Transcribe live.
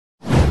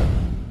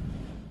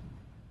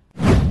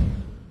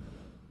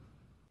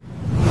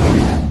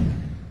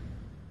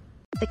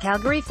The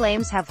Calgary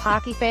Flames have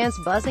hockey fans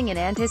buzzing in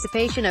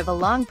anticipation of a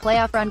long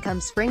playoff run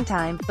come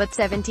springtime, but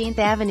 17th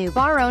Avenue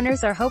bar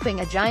owners are hoping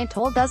a giant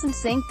hole doesn't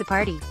sink the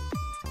party.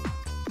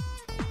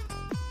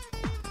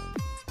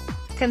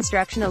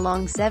 Construction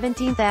along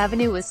 17th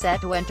Avenue is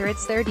set to enter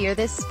its third year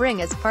this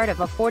spring as part of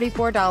a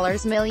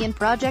 $44 million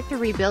project to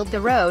rebuild the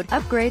road,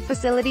 upgrade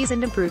facilities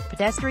and improve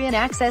pedestrian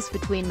access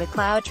between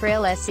Macleod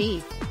Trail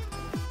S.E.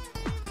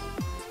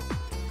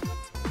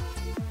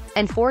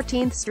 and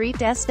 14th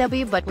Street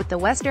S.W.But with the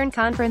Western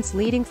Conference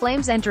leading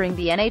Flames entering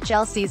the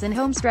NHL season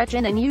homestretch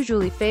in an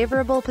unusually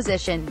favorable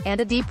position,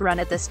 and a deep run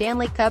at the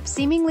Stanley Cup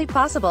seemingly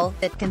possible,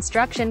 that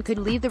construction could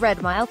leave the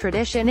Red Mile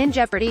tradition in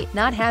jeopardy.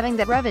 Not having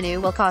that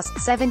revenue will cost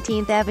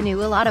 17th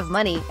Avenue a lot of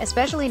money,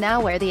 especially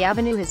now where the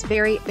avenue is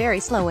very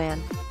slow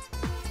and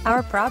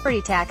our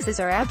property taxes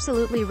are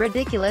absolutely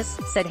ridiculous,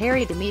 said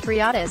Harry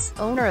Demetriadis,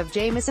 owner of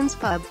Jameson's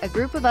Pub. A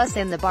group of us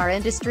in the bar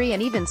industry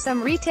and even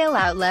some retail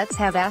outlets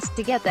have asked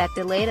to get that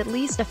delayed at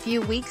least a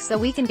few weeks so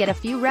we can get a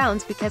few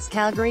rounds because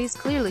Calgary's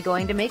clearly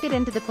going to make it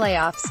into the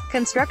playoffs.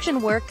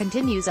 Construction work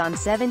continues on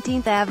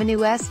 17th Avenue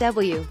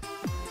SW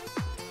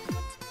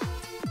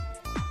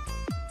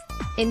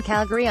in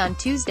Calgary on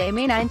Tuesday,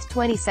 May 9,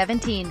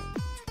 2017.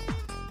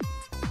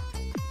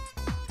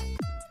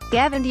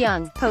 Gavin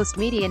Young, Post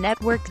Media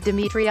Network.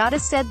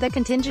 Demetriadis said the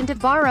contingent of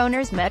bar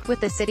owners met with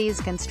the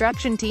city's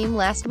construction team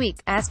last week,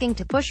 asking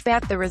to push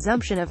back the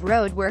resumption of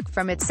road work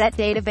from its set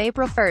date of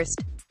April 1.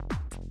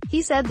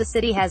 He said the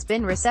city has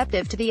been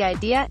receptive to the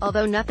idea,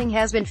 although nothing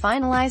has been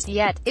finalized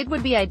yet. It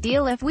would be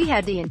ideal if we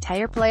had the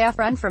entire playoff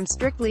run from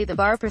strictly the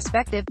bar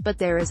perspective, but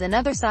there is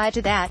another side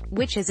to that,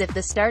 which is if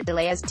the start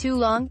delay is too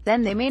long,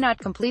 then they may not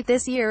complete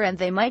this year and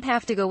they might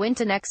have to go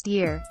into next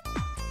year.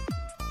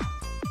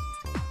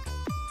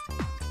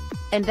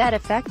 And that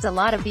affects a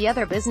lot of the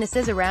other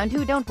businesses around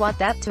who don't want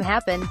that to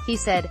happen, he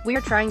said.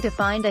 We're trying to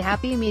find a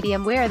happy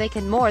medium where they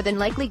can more than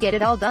likely get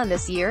it all done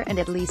this year and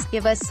at least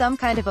give us some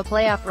kind of a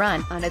playoff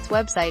run. On its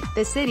website,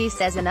 the city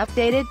says an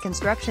updated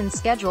construction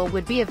schedule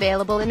would be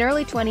available in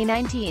early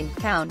 2019.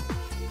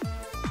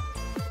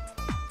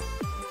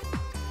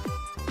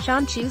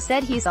 Sean Chu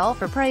said he's all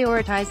for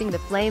prioritizing the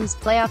Flames'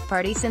 playoff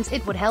party since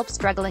it would help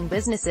struggling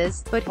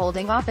businesses, but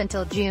holding off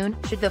until June,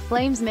 should the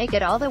Flames make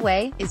it all the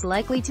way, is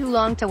likely too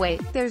long to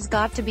wait. There's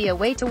got to be a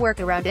way to work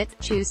around it,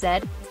 Chu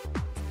said.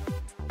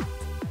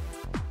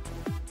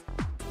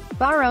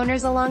 Bar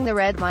owners along the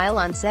Red Mile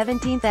on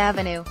 17th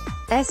Avenue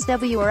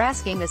SW are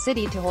asking the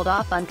city to hold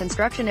off on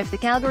construction if the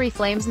Calgary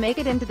Flames make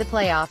it into the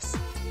playoffs.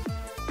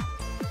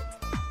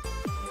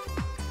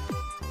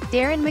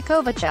 Darren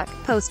Makovichuk,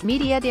 Post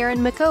Media. Darren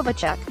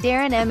Makovichuk,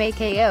 Darren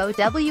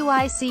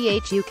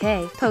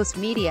Makowichuk, Post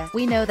Media.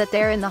 We know that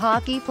they're in the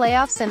hockey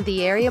playoffs and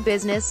the area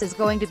business is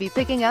going to be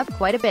picking up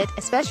quite a bit,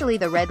 especially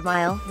the Red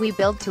Mile. We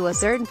build to a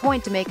certain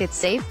point to make it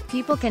safe,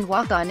 people can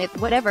walk on it,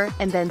 whatever,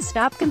 and then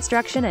stop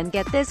construction and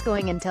get this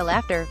going until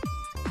after.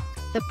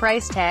 The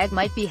price tag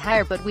might be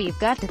higher, but we've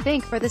got to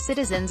think for the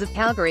citizens of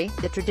Calgary.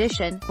 The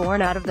tradition,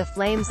 born out of the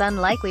Flames'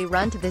 unlikely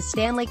run to the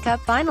Stanley Cup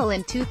final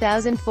in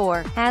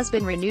 2004, has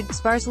been renewed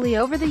sparsely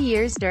over the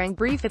years during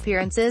brief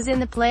appearances in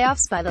the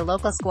playoffs by the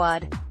local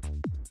squad.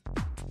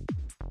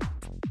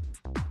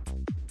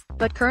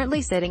 But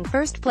currently sitting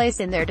first place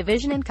in their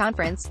division and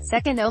conference,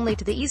 second only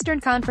to the Eastern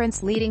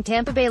Conference leading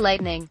Tampa Bay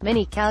Lightning,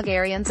 many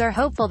Calgarians are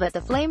hopeful that the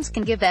Flames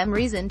can give them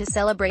reason to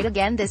celebrate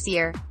again this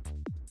year.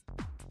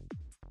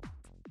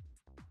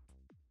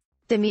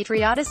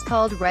 Demetriadis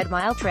called Red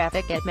Mile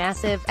traffic a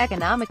massive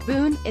economic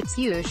boon. It's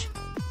huge.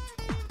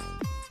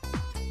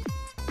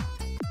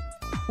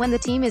 When the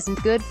team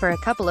isn't good for a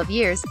couple of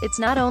years, it's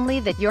not only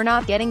that you're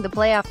not getting the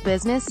playoff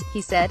business,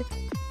 he said.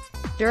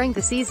 During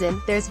the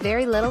season, there's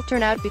very little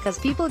turnout because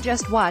people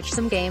just watch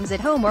some games at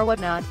home or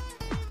whatnot.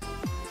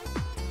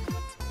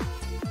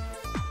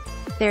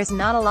 There's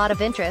not a lot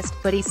of interest,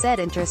 but he said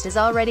interest is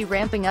already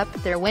ramping up.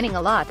 They're winning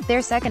a lot.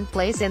 They're second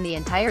place in the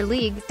entire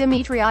league,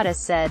 Demetriadis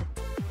said.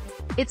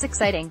 It's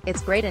exciting,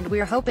 it's great, and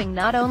we're hoping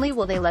not only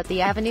will they let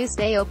the avenue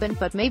stay open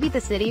but maybe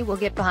the city will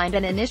get behind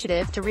an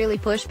initiative to really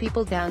push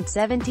people down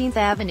 17th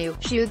Avenue.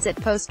 Shoots at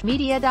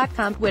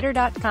postmedia.com,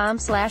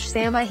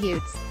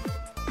 twitter.com/SamIHoots.